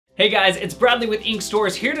Hey guys, it's Bradley with Ink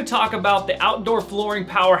Stores here to talk about the outdoor flooring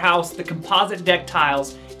powerhouse, the composite deck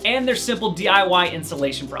tiles, and their simple DIY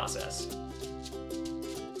installation process.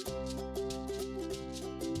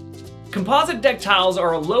 Composite deck tiles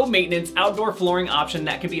are a low-maintenance outdoor flooring option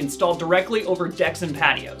that can be installed directly over decks and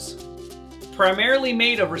patios. Primarily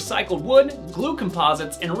made of recycled wood, glue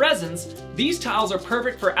composites, and resins, these tiles are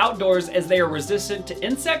perfect for outdoors as they are resistant to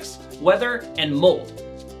insects, weather, and mold.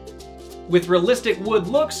 With realistic wood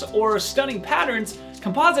looks or stunning patterns,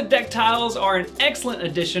 composite deck tiles are an excellent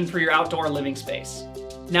addition for your outdoor living space.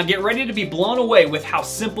 Now get ready to be blown away with how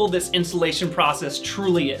simple this installation process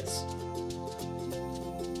truly is.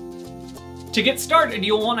 To get started,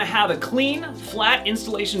 you'll want to have a clean, flat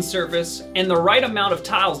installation surface and the right amount of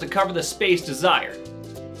tiles to cover the space desired.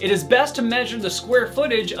 It is best to measure the square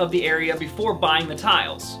footage of the area before buying the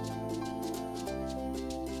tiles.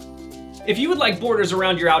 If you would like borders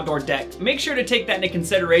around your outdoor deck, make sure to take that into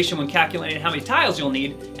consideration when calculating how many tiles you'll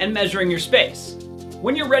need and measuring your space.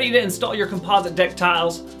 When you're ready to install your composite deck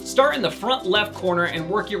tiles, start in the front left corner and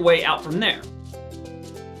work your way out from there.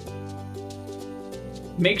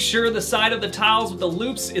 Make sure the side of the tiles with the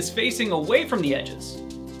loops is facing away from the edges.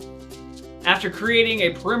 After creating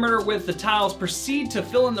a perimeter with the tiles, proceed to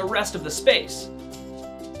fill in the rest of the space.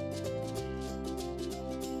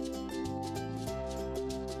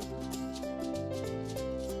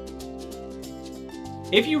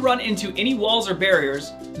 If you run into any walls or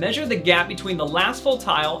barriers, measure the gap between the last full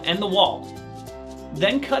tile and the wall.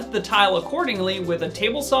 Then cut the tile accordingly with a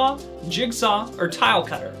table saw, jigsaw, or tile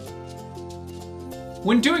cutter.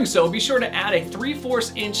 When doing so, be sure to add a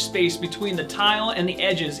 3/4 inch space between the tile and the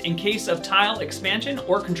edges in case of tile expansion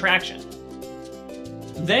or contraction.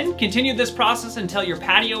 Then continue this process until your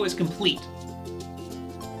patio is complete.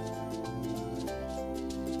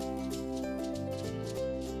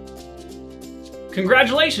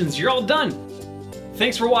 Congratulations, you're all done!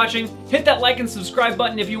 Thanks for watching. Hit that like and subscribe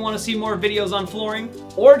button if you want to see more videos on flooring,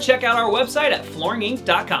 or check out our website at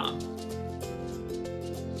flooringink.com.